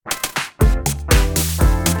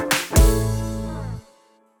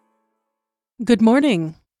Good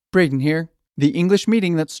morning. Braden here, the English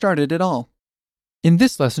meeting that started it all. In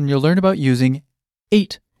this lesson, you'll learn about using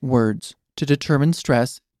 8 words to determine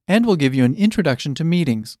stress, and we'll give you an introduction to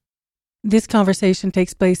meetings. This conversation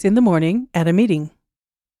takes place in the morning at a meeting.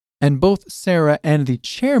 And both Sarah and the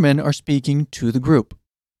chairman are speaking to the group.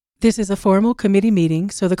 This is a formal committee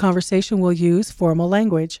meeting, so the conversation will use formal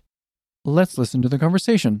language. Let's listen to the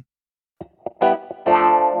conversation.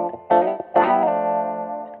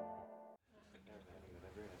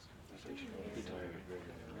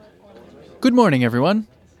 Good morning, everyone.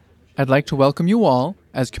 I'd like to welcome you all,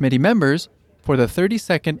 as committee members, for the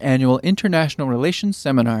 32nd Annual International Relations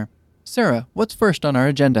Seminar. Sarah, what's first on our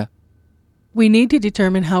agenda? We need to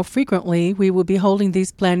determine how frequently we will be holding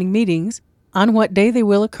these planning meetings, on what day they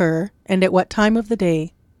will occur, and at what time of the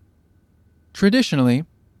day. Traditionally,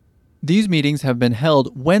 these meetings have been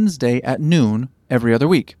held Wednesday at noon every other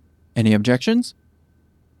week. Any objections?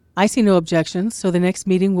 I see no objections, so the next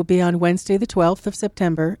meeting will be on Wednesday, the 12th of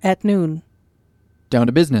September at noon. Down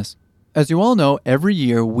to business. As you all know, every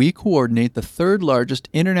year we coordinate the third largest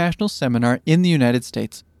international seminar in the United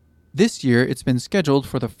States. This year it's been scheduled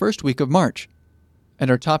for the first week of March. And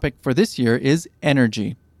our topic for this year is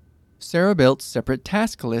energy. Sarah built separate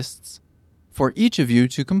task lists for each of you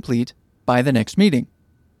to complete by the next meeting.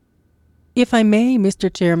 If I may, Mr.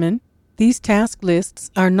 Chairman, these task lists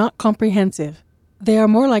are not comprehensive. They are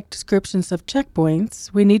more like descriptions of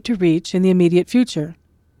checkpoints we need to reach in the immediate future.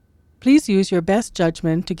 Please use your best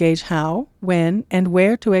judgment to gauge how, when, and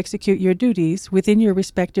where to execute your duties within your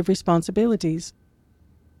respective responsibilities.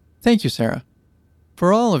 Thank you, Sarah.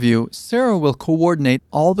 For all of you, Sarah will coordinate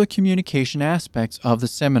all the communication aspects of the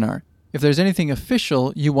seminar. If there's anything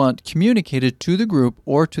official you want communicated to the group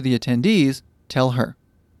or to the attendees, tell her.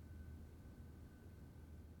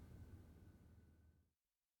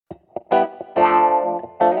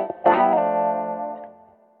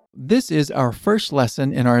 This is our first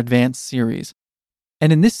lesson in our advanced series.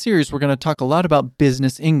 And in this series, we're going to talk a lot about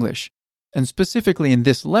business English. And specifically in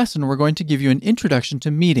this lesson, we're going to give you an introduction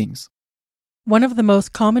to meetings. One of the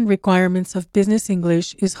most common requirements of business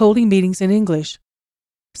English is holding meetings in English.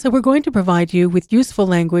 So we're going to provide you with useful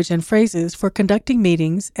language and phrases for conducting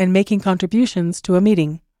meetings and making contributions to a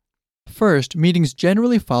meeting. First, meetings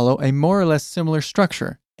generally follow a more or less similar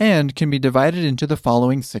structure and can be divided into the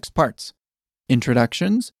following 6 parts: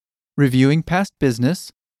 introductions, reviewing past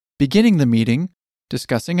business, beginning the meeting,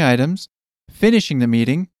 discussing items, finishing the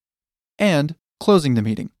meeting, and closing the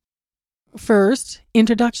meeting. First,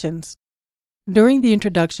 introductions. During the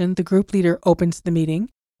introduction, the group leader opens the meeting,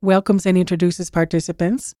 welcomes and introduces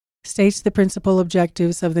participants, states the principal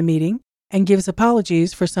objectives of the meeting, and gives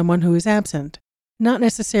apologies for someone who is absent. Not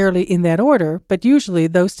necessarily in that order, but usually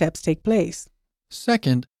those steps take place.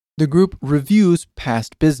 Second, the group reviews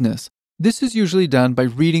past business. This is usually done by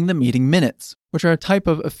reading the meeting minutes, which are a type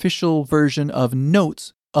of official version of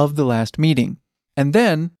notes of the last meeting. And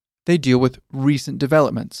then they deal with recent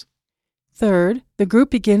developments. Third, the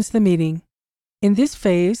group begins the meeting. In this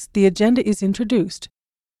phase, the agenda is introduced.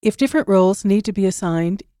 If different roles need to be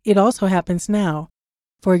assigned, it also happens now.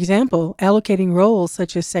 For example, allocating roles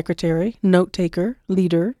such as secretary, note-taker,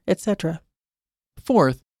 leader, etc.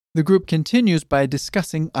 Fourth, the group continues by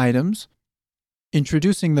discussing items,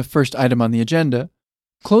 introducing the first item on the agenda,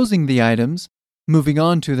 closing the items, moving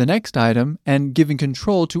on to the next item, and giving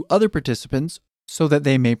control to other participants so that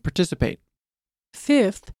they may participate.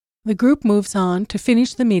 Fifth, the group moves on to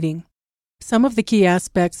finish the meeting. Some of the key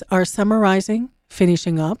aspects are summarizing,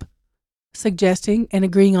 finishing up, suggesting and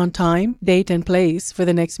agreeing on time, date, and place for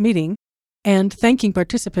the next meeting, and thanking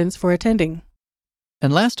participants for attending.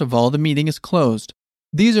 And last of all, the meeting is closed.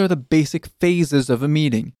 These are the basic phases of a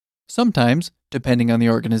meeting. Sometimes, depending on the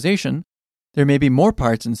organization, there may be more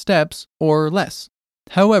parts and steps or less.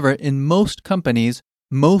 However, in most companies,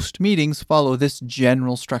 most meetings follow this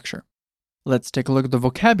general structure. Let's take a look at the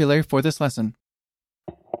vocabulary for this lesson.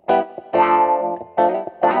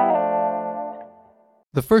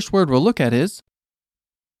 The first word we'll look at is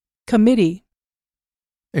committee.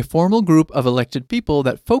 A formal group of elected people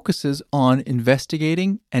that focuses on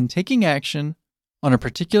investigating and taking action on a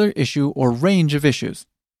particular issue or range of issues.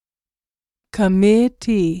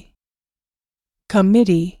 Committee.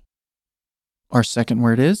 Committee. Our second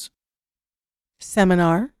word is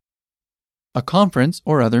seminar. A conference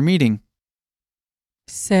or other meeting.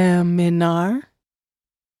 Seminar.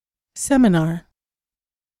 Seminar.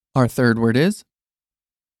 Our third word is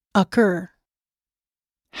occur.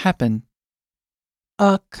 happen.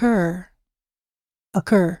 Occur.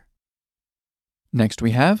 Occur. Next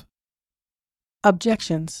we have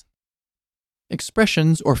objections.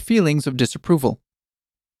 expressions or feelings of disapproval.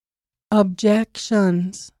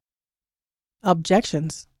 Objections.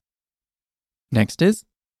 Objections. Next is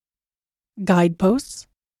Guideposts.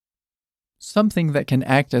 something that can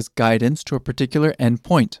act as guidance to a particular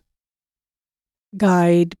endpoint.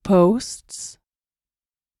 Guideposts.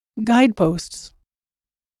 Guideposts.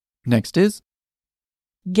 Next is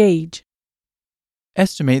Gauge.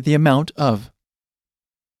 estimate the amount of.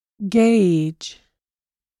 Gauge.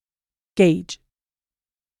 Gauge.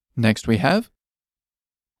 Next we have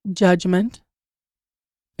Judgment.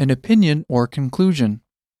 an opinion or conclusion.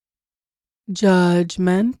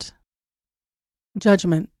 Judgment.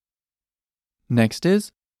 Judgment. Next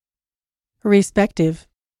is Respective.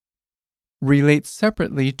 relate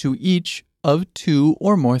separately to each of two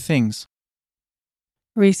or more things.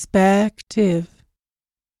 Respective.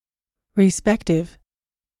 Respective.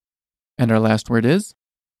 And our last word is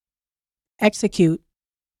Execute.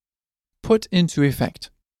 put into effect.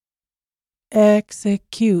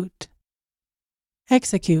 Execute.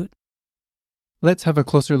 Execute. Let's have a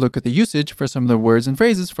closer look at the usage for some of the words and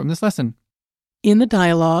phrases from this lesson. In the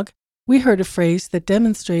dialogue, we heard a phrase that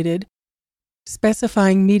demonstrated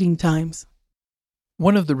specifying meeting times.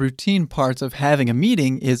 One of the routine parts of having a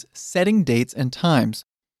meeting is setting dates and times.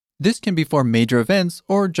 This can be for major events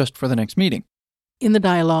or just for the next meeting. In the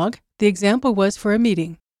dialogue, the example was for a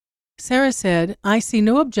meeting. Sarah said, "I see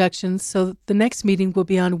no objections, so the next meeting will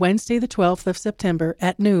be on Wednesday, the 12th of September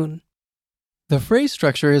at noon." The phrase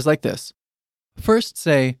structure is like this. First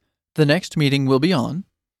say, the next meeting will be on.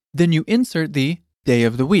 Then you insert the day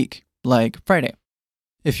of the week, like Friday.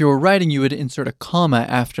 If you were writing, you would insert a comma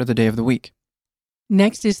after the day of the week.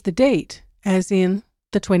 Next is the date, as in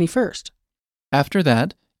the 21st. After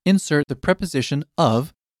that, insert the preposition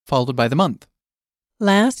of, followed by the month.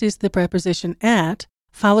 Last is the preposition at,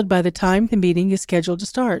 followed by the time the meeting is scheduled to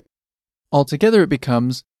start. Altogether, it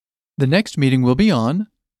becomes, the next meeting will be on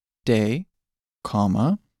day,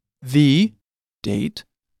 comma, the date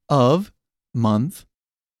of month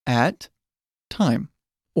at time.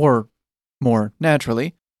 Or, more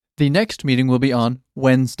naturally, the next meeting will be on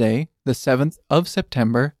Wednesday, the 7th of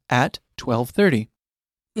September at 12:30.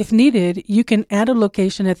 If needed, you can add a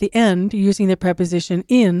location at the end using the preposition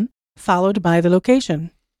in, followed by the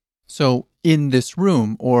location. So, in this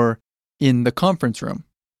room or in the conference room.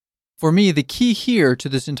 For me, the key here to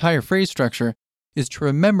this entire phrase structure is to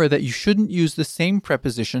remember that you shouldn't use the same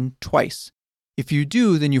preposition twice. If you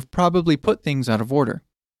do, then you've probably put things out of order.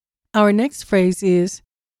 Our next phrase is,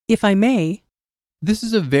 "If I may." This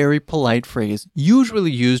is a very polite phrase,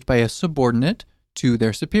 usually used by a subordinate to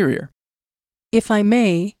their superior. "If I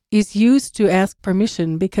may" is used to ask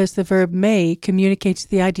permission because the verb may communicates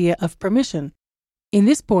the idea of permission. In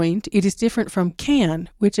this point, it is different from can,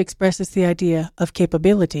 which expresses the idea of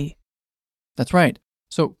capability. That's right.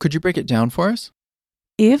 So could you break it down for us?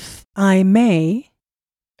 If I may.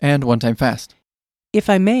 And one time fast. If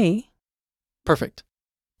I may. Perfect.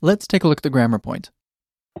 Let's take a look at the grammar point.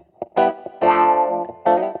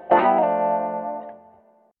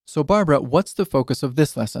 So Barbara, what's the focus of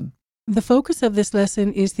this lesson? The focus of this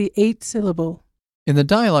lesson is the 8th syllable. In the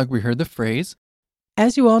dialogue, we heard the phrase,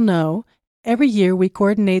 As you all know, every year we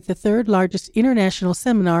coordinate the 3rd largest international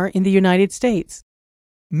seminar in the United States.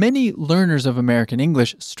 Many learners of American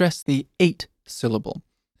English stress the 8 syllable.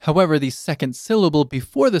 However, the second syllable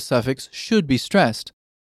before the suffix should be stressed.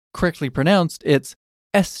 Correctly pronounced, it's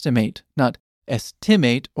estimate, not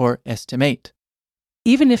estimate or estimate.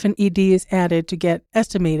 Even if an ed is added to get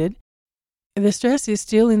estimated, the stress is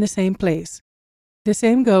still in the same place. The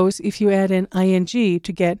same goes if you add an ing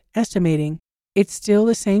to get estimating. It's still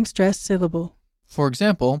the same stressed syllable. For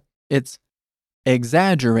example, it's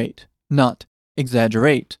exaggerate, not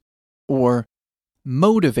exaggerate, or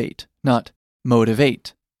motivate, not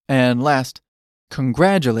motivate, and last,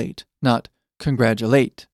 congratulate, not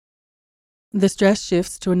congratulate. The stress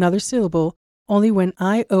shifts to another syllable only when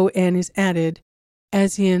ion is added,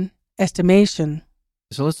 as in estimation.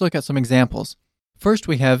 So let's look at some examples. First,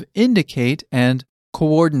 we have indicate and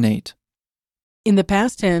coordinate. In the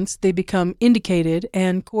past tense, they become indicated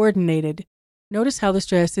and coordinated. Notice how the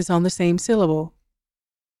stress is on the same syllable.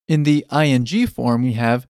 In the ing form, we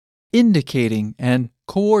have indicating and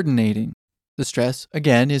coordinating. The stress,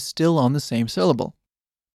 again, is still on the same syllable.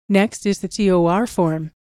 Next is the TOR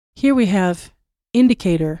form. Here we have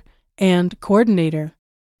indicator and coordinator.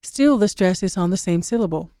 Still, the stress is on the same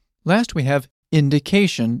syllable. Last, we have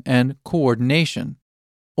indication and coordination.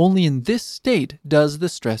 Only in this state does the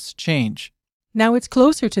stress change. Now it's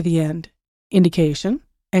closer to the end. Indication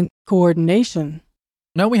and coordination.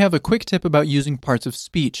 Now we have a quick tip about using parts of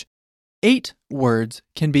speech. 8 words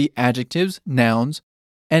can be adjectives, nouns,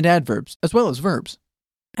 and adverbs, as well as verbs.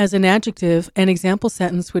 As an adjective, an example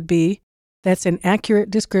sentence would be, "That's an accurate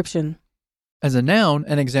description." As a noun,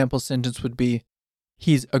 an example sentence would be,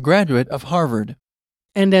 he's a graduate of Harvard.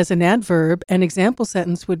 And as an adverb, an example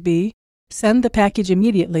sentence would be, "Send the package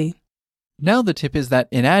immediately." Now the tip is that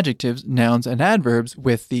in adjectives, nouns, and adverbs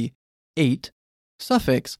with the ate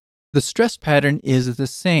suffix, the stress pattern is the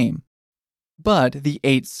same, but the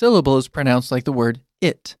ate syllable is pronounced like the word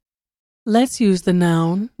it. Let's use the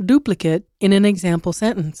noun duplicate in an example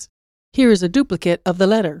sentence. Here is a duplicate of the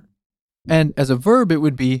letter. And as a verb, it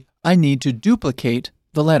would be, I need to duplicate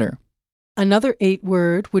the letter. Another ate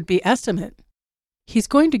word would be estimate. He's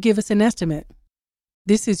going to give us an estimate.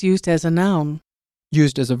 This is used as a noun.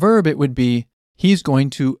 Used as a verb, it would be, he's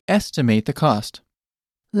going to estimate the cost.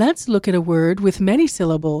 Let's look at a word with many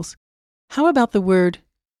syllables. How about the word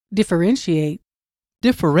differentiate?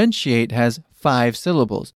 Differentiate has 5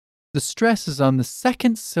 syllables. The stress is on the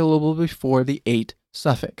second syllable before the ate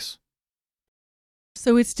suffix.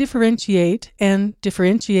 So it's differentiate and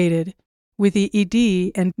differentiated with the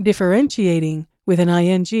ed and differentiating with an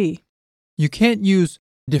ing. You can't use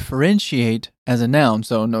differentiate as a noun,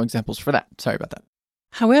 so no examples for that. Sorry about that.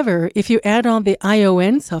 However, if you add on the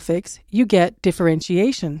ion suffix, you get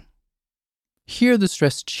differentiation. Here the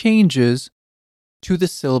stress changes to the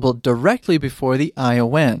syllable directly before the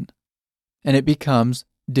ion, and it becomes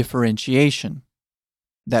differentiation.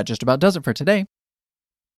 That just about does it for today.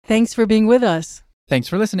 Thanks for being with us. Thanks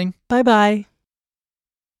for listening. Bye-bye.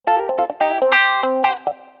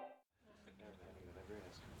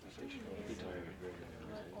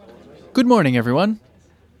 Good morning, everyone.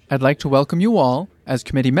 I'd like to welcome you all as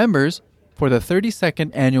committee members for the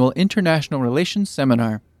 32nd Annual International Relations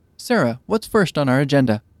Seminar. Sarah, what's first on our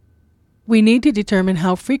agenda? We need to determine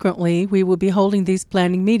how frequently we will be holding these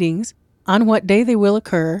planning meetings, on what day they will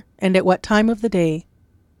occur, and at what time of the day.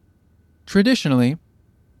 Traditionally,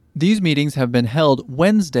 these meetings have been held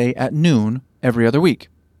Wednesday at noon every other week.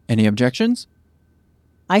 Any objections?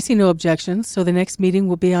 I see no objections, so the next meeting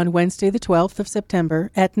will be on Wednesday the 12th of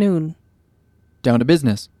September at noon. Down to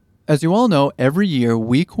business. As you all know, every year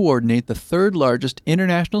we coordinate the third largest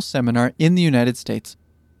international seminar in the United States.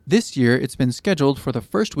 This year it's been scheduled for the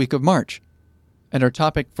first week of March. And our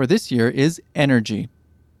topic for this year is energy.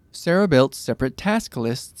 Sarah built separate task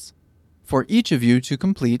lists for each of you to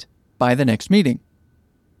complete by the next meeting.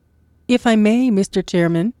 If I may, Mr.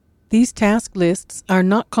 Chairman, these task lists are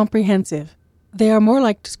not comprehensive. They are more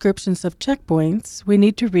like descriptions of checkpoints we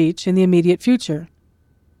need to reach in the immediate future.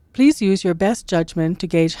 Please use your best judgment to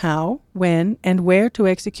gauge how, when, and where to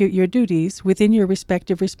execute your duties within your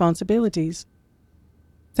respective responsibilities.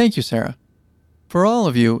 Thank you, Sarah. For all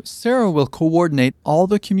of you, Sarah will coordinate all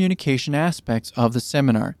the communication aspects of the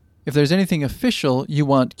seminar. If there's anything official you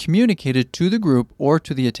want communicated to the group or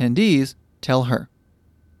to the attendees, tell her.